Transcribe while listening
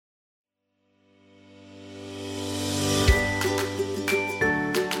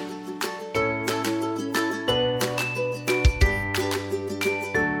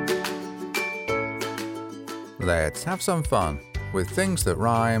Let's have some fun with things that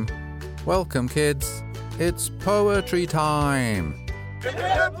rhyme. Welcome, kids. It's poetry time. Hip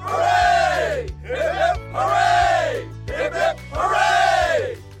hip hooray! Hip hip hooray! Hip hip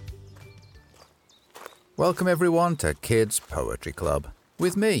hooray! Welcome everyone to Kids Poetry Club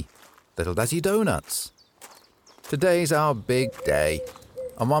with me, Little Dazzy Donuts. Today's our big day.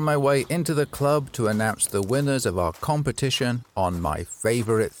 I'm on my way into the club to announce the winners of our competition on my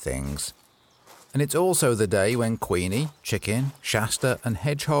favourite things. And it's also the day when Queenie, Chicken, Shasta and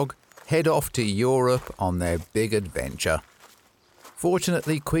Hedgehog head off to Europe on their big adventure.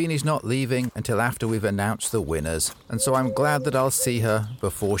 Fortunately, Queenie's not leaving until after we've announced the winners, and so I'm glad that I'll see her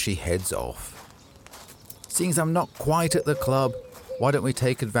before she heads off. Seeing as I'm not quite at the club, why don't we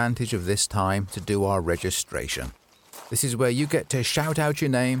take advantage of this time to do our registration? This is where you get to shout out your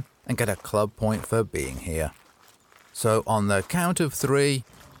name and get a club point for being here. So on the count of 3,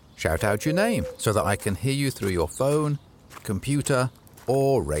 shout out your name so that I can hear you through your phone, computer,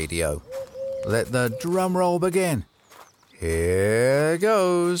 or radio. Let the drum roll begin. Here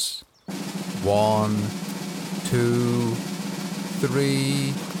goes. 1, 2,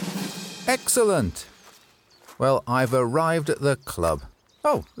 3. Excellent. Well, I've arrived at the club.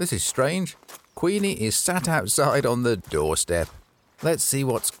 Oh, this is strange. Queenie is sat outside on the doorstep. Let's see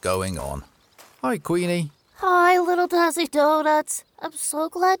what's going on. Hi, Queenie. Hi, Little Dazzy Donuts. I'm so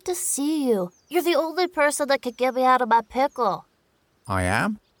glad to see you. You're the only person that could get me out of my pickle. I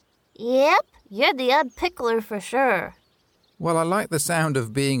am? Yep, you're the unpickler for sure. Well, I like the sound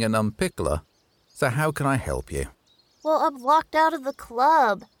of being an unpickler. So how can I help you? Well, I'm locked out of the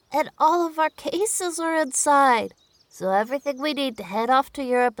club, and all of our cases are inside. So everything we need to head off to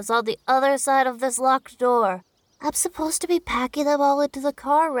Europe is on the other side of this locked door. I'm supposed to be packing them all into the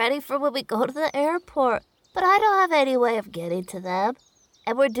car ready for when we go to the airport, but I don't have any way of getting to them.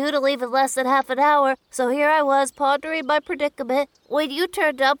 And we're due to leave in less than half an hour, so here I was pondering my predicament when you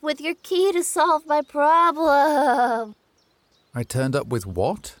turned up with your key to solve my problem. I turned up with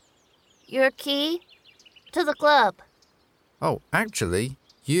what? Your key to the club. Oh, actually,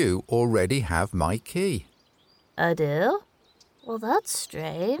 you already have my key. I do? Well, that's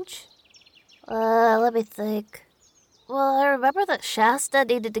strange. Let me think. Well, I remember that Shasta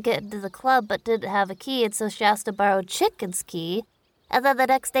needed to get into the club but didn't have a key, and so Shasta borrowed Chicken's key. And then the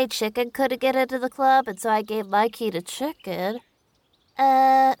next day, Chicken couldn't get into the club, and so I gave my key to Chicken.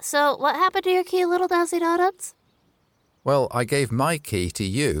 So what happened to your key, Little Dazzy Donuts? Well, I gave my key to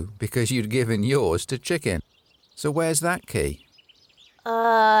you because you'd given yours to Chicken. So where's that key?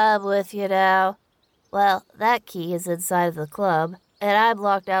 I'm with you now. Well, that key is inside of the club, and I'm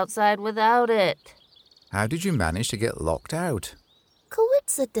locked outside without it. How did you manage to get locked out?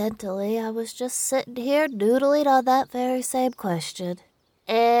 Coincidentally, I was just sitting here noodling on that very same question.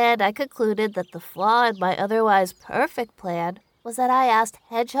 And I concluded that the flaw in my otherwise perfect plan was that I asked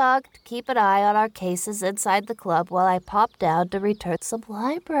Hedgehog to keep an eye on our cases inside the club while I popped down to return some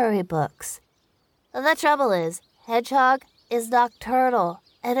library books. The trouble is, Hedgehog is nocturnal,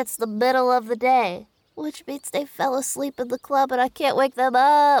 and it's the middle of the day, which means they fell asleep in the club and I can't wake them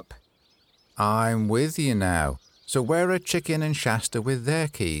up. I'm with you now. So where are Chicken and Shasta with their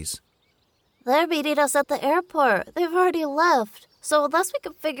keys? They're meeting us at the airport. They've already left. So unless we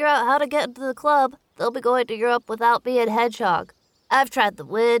can figure out how to get into the club, they'll be going to Europe without me and Hedgehog. I've tried the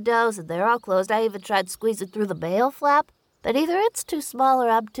windows and they're all closed. I even tried squeezing through the mail flap, but either it's too small or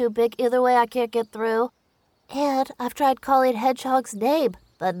I'm too big. Either way, I can't get through. And I've tried calling Hedgehog's name,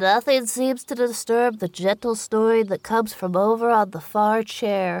 but nothing seems to disturb the gentle snoring that comes from over on the far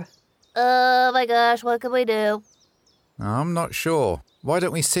chair. Oh my gosh, what can we do? I'm not sure. Why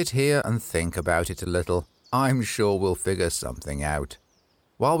don't we sit here and think about it a little? I'm sure we'll figure something out.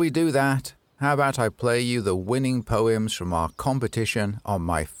 While we do that, how about I play you the winning poems from our competition on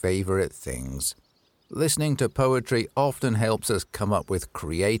my favourite things? Listening to poetry often helps us come up with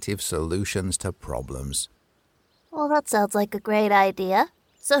creative solutions to problems. Well, that sounds like a great idea.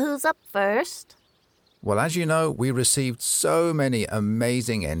 So who's up first? Well, as you know, we received so many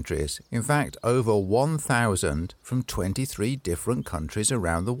amazing entries. In fact, over 1,000 from 23 different countries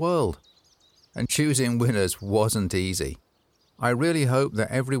around the world. And choosing winners wasn't easy. I really hope that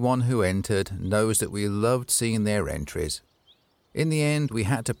everyone who entered knows that we loved seeing their entries. In the end, we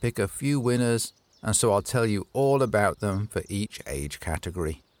had to pick a few winners, and so I'll tell you all about them for each age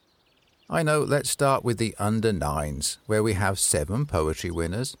category. I know, let's start with the under 9s, where we have 7 poetry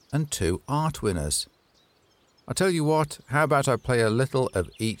winners and 2 art winners. I'll tell you what, how about I play a little of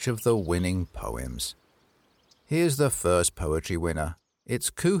each of the winning poems? Here's the first poetry winner. It's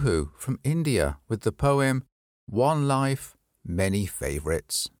Kuhu from India with the poem One Life, Many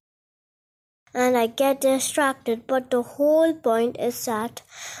Favorites. and I get distracted, but the whole point is that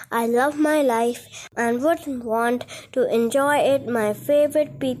I love my life and would want to enjoy it, my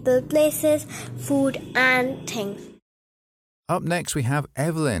favorite people, places, food and things. Up next we have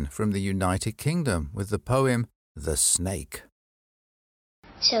Evelyn from the United Kingdom with the poem The Snake.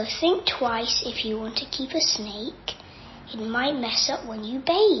 So think twice if you want to keep a snake. It might mess up when you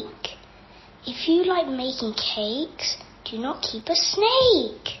bake. If you like making cakes, do not keep a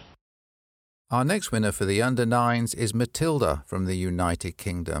snake. Our next winner for the under 9s is Matilda from the United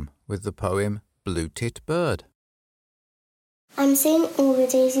Kingdom with the poem Blue Tit Bird. I'm seeing all the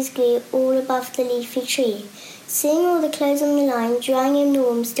daisies gleam all above the leafy tree, seeing all the clothes on the line drying in the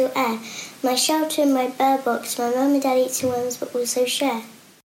warm still air, my shelter and my bird box, my mum and dad eating worms but also share.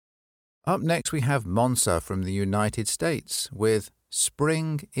 Up next we have Monsa from the United States with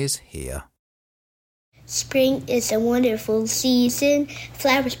Spring is Here. Spring is a wonderful season.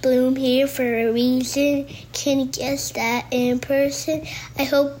 Flowers bloom here for a reason. Can you guess that in person? I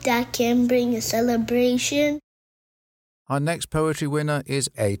hope that can bring a celebration. Our next poetry winner is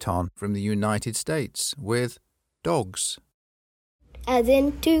Aton from the United States with Dogs. As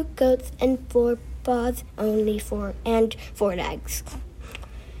in 2 coats and 4 paws, only 4 and 4 legs.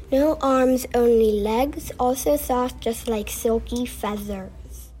 No arms, only legs, also soft just like silky feathers.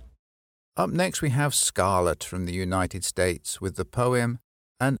 Up next we have Scarlett from the United States with the poem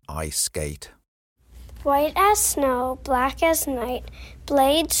An Ice Skate. White as snow, black as night,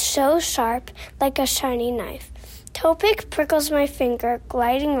 blades so sharp like a shiny knife. Toe pick prickles my finger,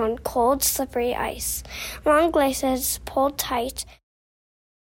 gliding on cold, slippery ice. Long laces pulled tight.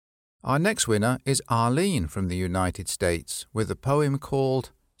 Our next winner is Arlene from the United States with a poem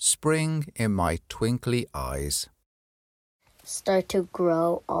called Spring in My Twinkly Eyes. Start to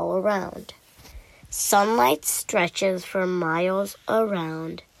grow all around. Sunlight stretches for miles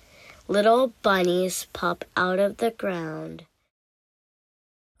around. Little bunnies pop out of the ground.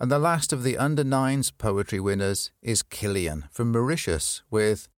 And the last of the under 9s poetry winners is Killian from Mauritius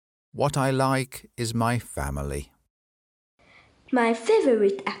with What I Like Is My Family. My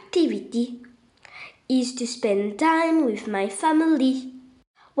favorite activity is to spend time with my family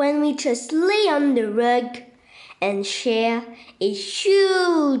when we just lay on the rug and share a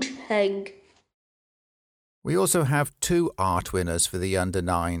huge hug. We also have 2 art winners for the under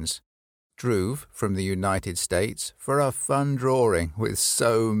 9s. Dhruv from the United States for a fun drawing with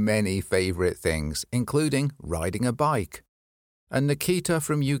so many favourite things, including riding a bike. And Nikita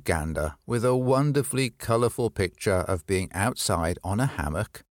from Uganda with a wonderfully colourful picture of being outside on a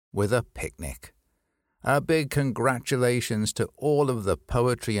hammock with a picnic. A big congratulations to all of the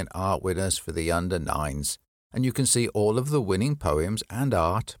poetry and art winners for the under 9s. And you can see all of the winning poems and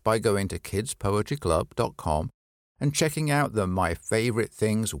art by going to kidspoetryclub.com and checking out the My Favourite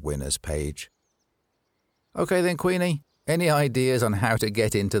Things winners page. Okay then, Queenie, any ideas on how to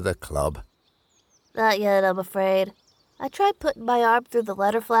get into the club? Not yet, I'm afraid. I tried putting my arm through the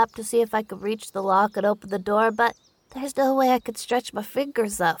letter flap to see if I could reach the lock and open the door, but there's no way I could stretch my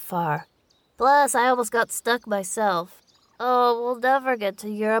fingers that far. Plus, I almost got stuck myself. Oh, we'll never get to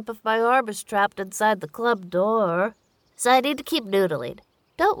Europe if my arm is trapped inside the club door. So I need to keep noodling.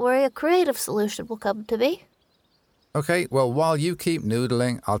 Don't worry, a creative solution will come to me. Okay, well, while you keep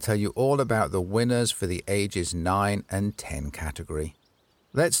noodling, I'll tell you all about the winners for the ages 9 and 10 category.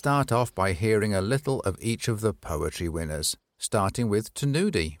 Let's start off by hearing a little of each of the poetry winners, starting with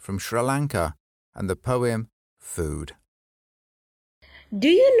Tanudi from Sri Lanka and the poem Food. Do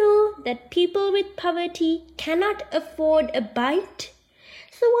you know that people with poverty cannot afford a bite?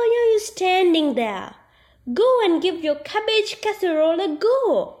 So why are you standing there? Go and give your cabbage casserole a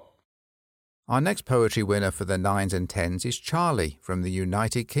go. Our next poetry winner for the 9s and 10s is Charlie from the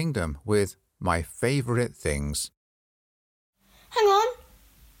United Kingdom with My Favourite Things. Hang on.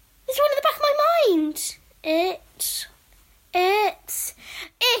 There's one in the back of my mind. It's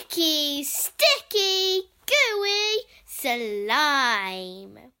icky, sticky, gooey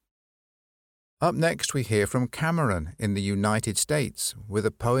slime. Up next we hear from Cameron in the United States with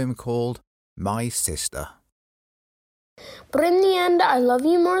a poem called My Sister. But in the end, I love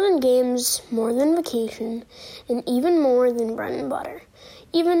you more than games, more than vacation, and even more than bread and butter.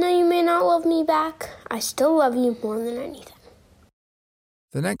 Even though you may not love me back, I still love you more than anything.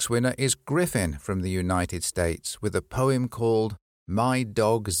 The next winner is Griffin from the United States with a poem called My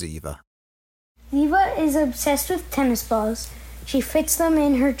Dog Ziva. Ziva is obsessed with tennis balls. She fits them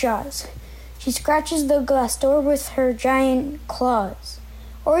in her jaws. She scratches the glass door with her giant claws.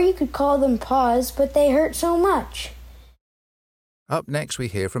 Or you could call them paws, but they hurt so much. Up next we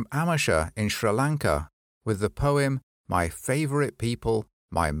hear from Amasha in Sri Lanka with the poem My Favourite People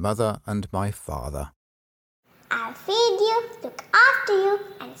my mother and my father. I'll feed you, look after you,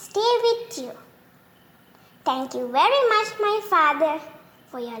 and stay with you. Thank you very much, my father,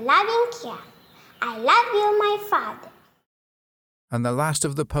 for your loving care. I love you, my father. And the last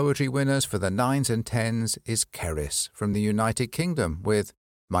of the poetry winners for the 9s and 10s is Keris from the United Kingdom with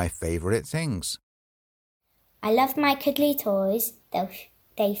My Favourite Things. I love my cuddly toys,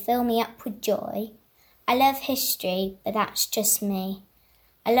 they fill me up with joy. I love history, but that's just me.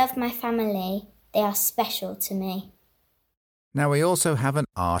 I love my family, they are special to me. Now we also have an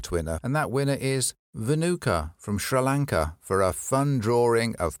art winner, and that winner is Vanuka from Sri Lanka for a fun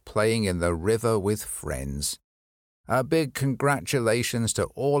drawing of playing in the river with friends. A big congratulations to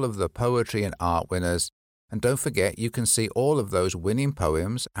all of the poetry and art winners, and don't forget you can see all of those winning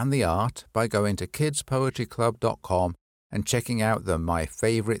poems and the art by going to kidspoetryclub.com and checking out the My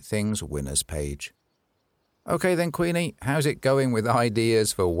Favourite Things winners page. Okay then, Queenie, how's it going with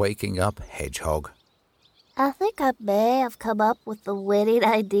ideas for waking up Hedgehog? I think I may have come up with the winning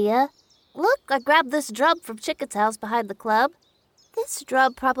idea. Look, I grabbed this drum from Chicken's house behind the club. This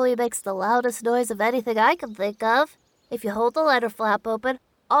drum probably makes the loudest noise of anything I can think of. If you hold the letter flap open,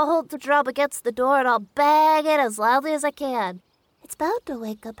 I'll hold the drum against the door and I'll bang it as loudly as I can. It's bound to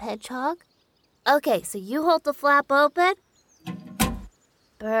wake up Hedgehog. Okay, so you hold the flap open.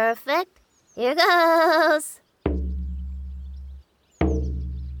 Perfect. Here goes.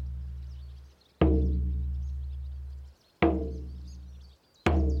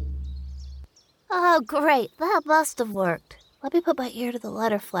 Oh, great. That must have worked. Let me put my ear to the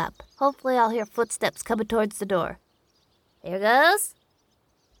letter flap. Hopefully I'll hear footsteps coming towards the door. Here goes.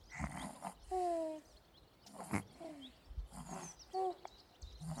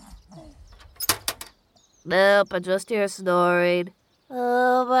 Nope, I just hear snoring.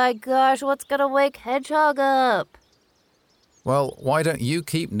 Oh my gosh, what's gonna wake Hedgehog up? Well, why don't you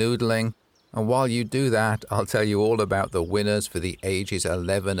keep noodling? And while you do that, I'll tell you all about the winners for the ages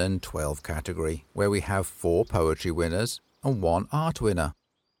 11 and 12 category, where we have 4 poetry winners and 1 art winner.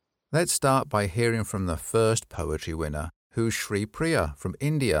 Let's start by hearing from the first poetry winner, who's Shri Priya from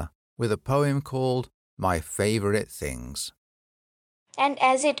India, with a poem called My Favourite Things. And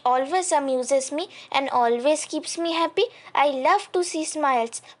as it always amuses me and always keeps me happy, I love to see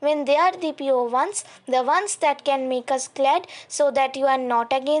smiles when they are the pure ones, the ones that can make us glad so that you are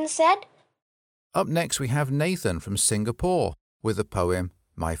not again sad. Up next we have Nathan from Singapore with the poem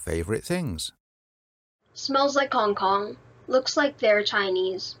My Favourite Things. Smells like Hong Kong, looks like they're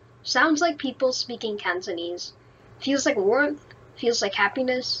Chinese, sounds like people speaking Cantonese, feels like warmth, feels like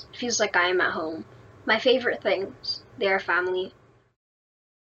happiness, feels like I am at home. My favourite things, they are family.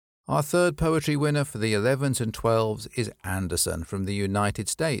 Our third poetry winner for the 11s and 12s is Anderson from the United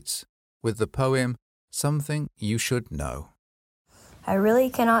States with the poem Something You Should Know. I really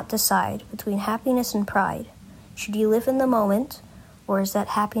cannot decide between happiness and pride. Should you live in the moment, or is that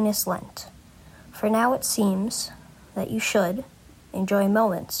happiness lent? For now it seems that you should enjoy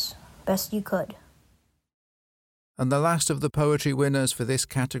moments best you could. And the last of the poetry winners for this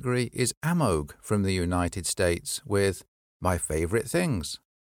category is Amog from the United States with My Favourite Things.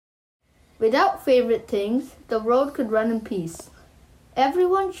 Without favorite things, the world could run in peace.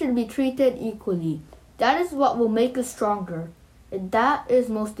 Everyone should be treated equally. That is what will make us stronger. And that is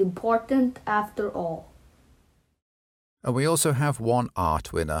most important after all. And we also have 1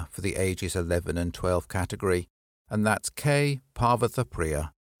 art winner for the ages 11 and 12 category, and that's K. Parvatha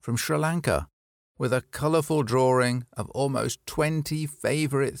Priya from Sri Lanka, with a colourful drawing of almost 20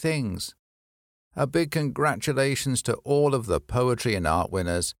 favourite things. A big congratulations to all of the poetry and art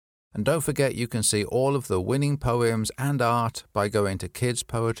winners, and don't forget you can see all of the winning poems and art by going to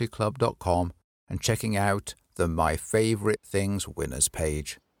kidspoetryclub.com and checking out the My Favourite Things winners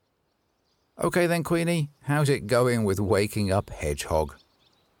page. Okay then, Queenie, how's it going with waking up Hedgehog?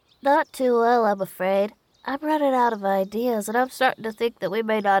 Not too well, I'm afraid. I'm running out of ideas, and I'm starting to think that we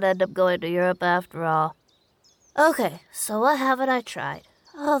may not end up going to Europe after all. Okay, so what haven't I tried?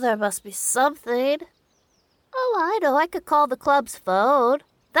 Oh, there must be something. Oh, I know, I could call the club's phone.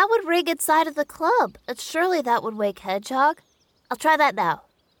 That would ring inside of the club, and surely that would wake Hedgehog. I'll try that now.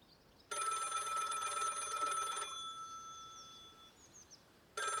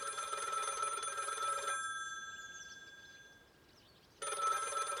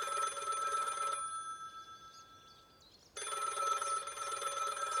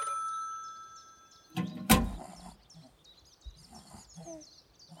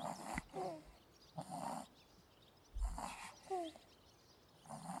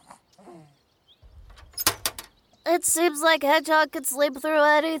 It seems like Hedgehog can sleep through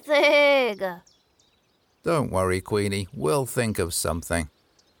anything. Don't worry, Queenie, we'll think of something.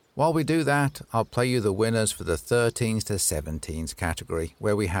 While we do that, I'll play you the winners for the 13s to 17s category,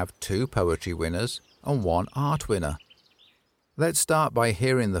 where we have 2 poetry winners and 1 art winner. Let's start by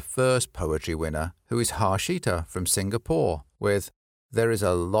hearing the first poetry winner, who is Harshita from Singapore, with There Is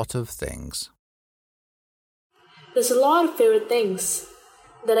a Lot of Things. There's a lot of favorite things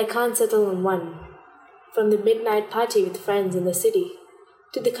that I can't settle on one. From the midnight party with friends in the city,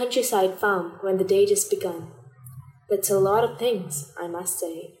 to the countryside farm when the day just begun. That's a lot of things, I must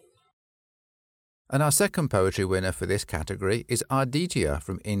say. And our second poetry winner for this category is Aditya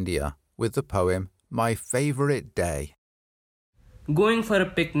from India, with the poem My Favorite Day. Going for a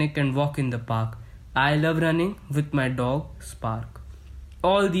picnic and walk in the park. I love running with my dog, Spark.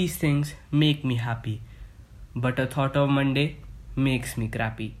 All these things make me happy, but a thought of Monday makes me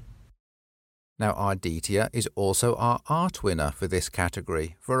crappy. Now Aditya is also our art winner for this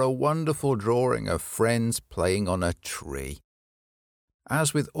category for a wonderful drawing of friends playing on a tree.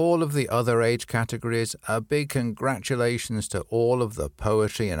 As with all of the other age categories, a big congratulations to all of the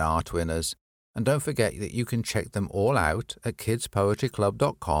poetry and art winners. And don't forget that you can check them all out at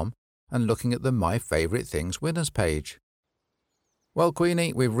kidspoetryclub.com and looking at the My Favourite Things winners page. Well,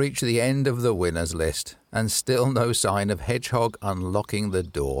 Queenie, we've reached the end of the winners list and still no sign of Hedgehog unlocking the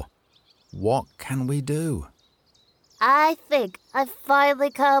door. What can we do? I think I've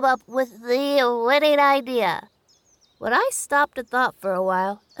finally come up with the winning idea. When I stopped and thought for a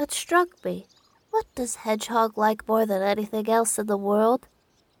while, it struck me. What does Hedgehog like more than anything else in the world?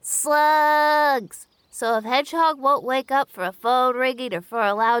 Slugs! So if Hedgehog won't wake up for a phone ringing or for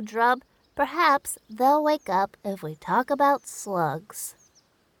a loud drum, perhaps they'll wake up if we talk about slugs.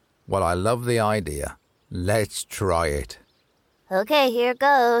 Well, I love the idea. Let's try it. Okay, here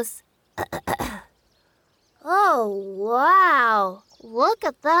goes. Oh, wow! Look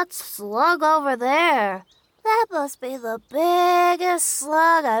at that slug over there. That must be the biggest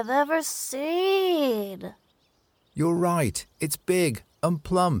slug I've ever seen. You're right. It's big and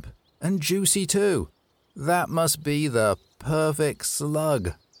plump and juicy too. That must be the perfect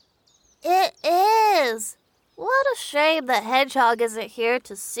slug. It is. What a shame that Hedgehog isn't here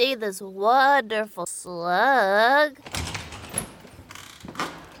to see this wonderful slug.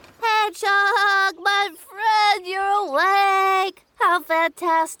 Hedgehog, my friend, you're awake. How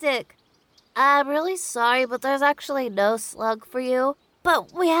fantastic. I'm really sorry, but there's actually no slug for you.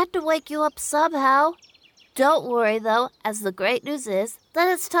 But we had to wake you up somehow. Don't worry, though, as the great news is that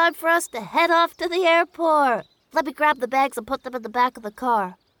it's time for us to head off to the airport. Let me grab the bags and put them in the back of the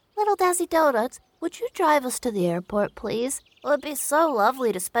car. Little Dazzy Donuts, would you drive us to the airport, please? It would be so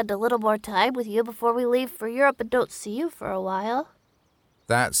lovely to spend a little more time with you before we leave for Europe and don't see you for a while.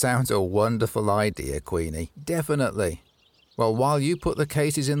 That sounds a wonderful idea, Queenie. Definitely. Well, while you put the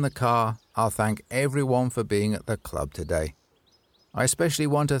cases in the car, I'll thank everyone for being at the club today. I especially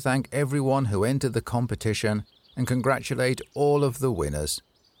want to thank everyone who entered the competition and congratulate all of the winners.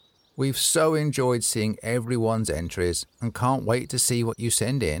 We've so enjoyed seeing everyone's entries and can't wait to see what you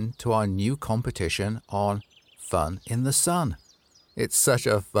send in to our new competition on Fun in the Sun. It's such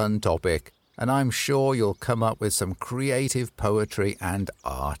a fun topic, and I'm sure you'll come up with some creative poetry and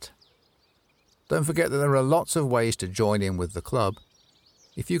art. Don't forget that there are lots of ways to join in with the club.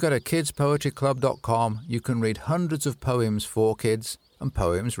 If you go to kidspoetryclub.com, you can read hundreds of poems for kids and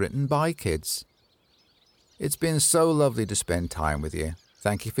poems written by kids. It's been so lovely to spend time with you.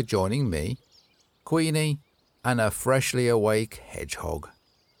 Thank you for joining me, Queenie, and a freshly awake Hedgehog.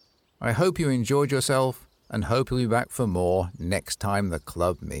 I hope you enjoyed yourself and hope you'll be back for more next time the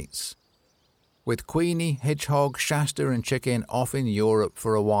club meets. With Queenie, Hedgehog, Shasta and Chicken off in Europe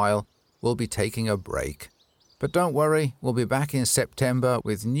for a while, we'll be taking a break. But don't worry, we'll be back in September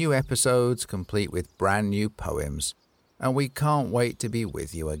with new episodes complete with brand new poems. And we can't wait to be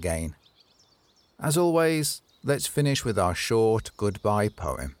with you again. As always, let's finish with our short goodbye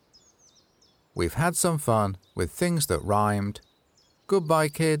poem. We've had some fun with things that rhymed. Goodbye,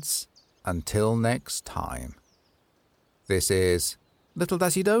 kids. Until next time. This is Little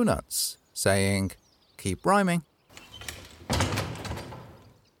Dazzy Donuts saying, keep rhyming.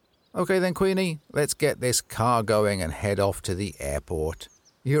 Okay then, Queenie, let's get this car going and head off to the airport.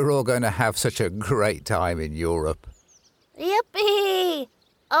 You're all going to have such a great time in Europe. Yippee!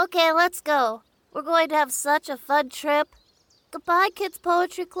 Okay, let's go. We're going to have such a fun trip. Goodbye, Kids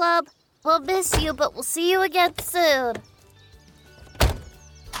Poetry Club. We'll miss you, but we'll see you again soon.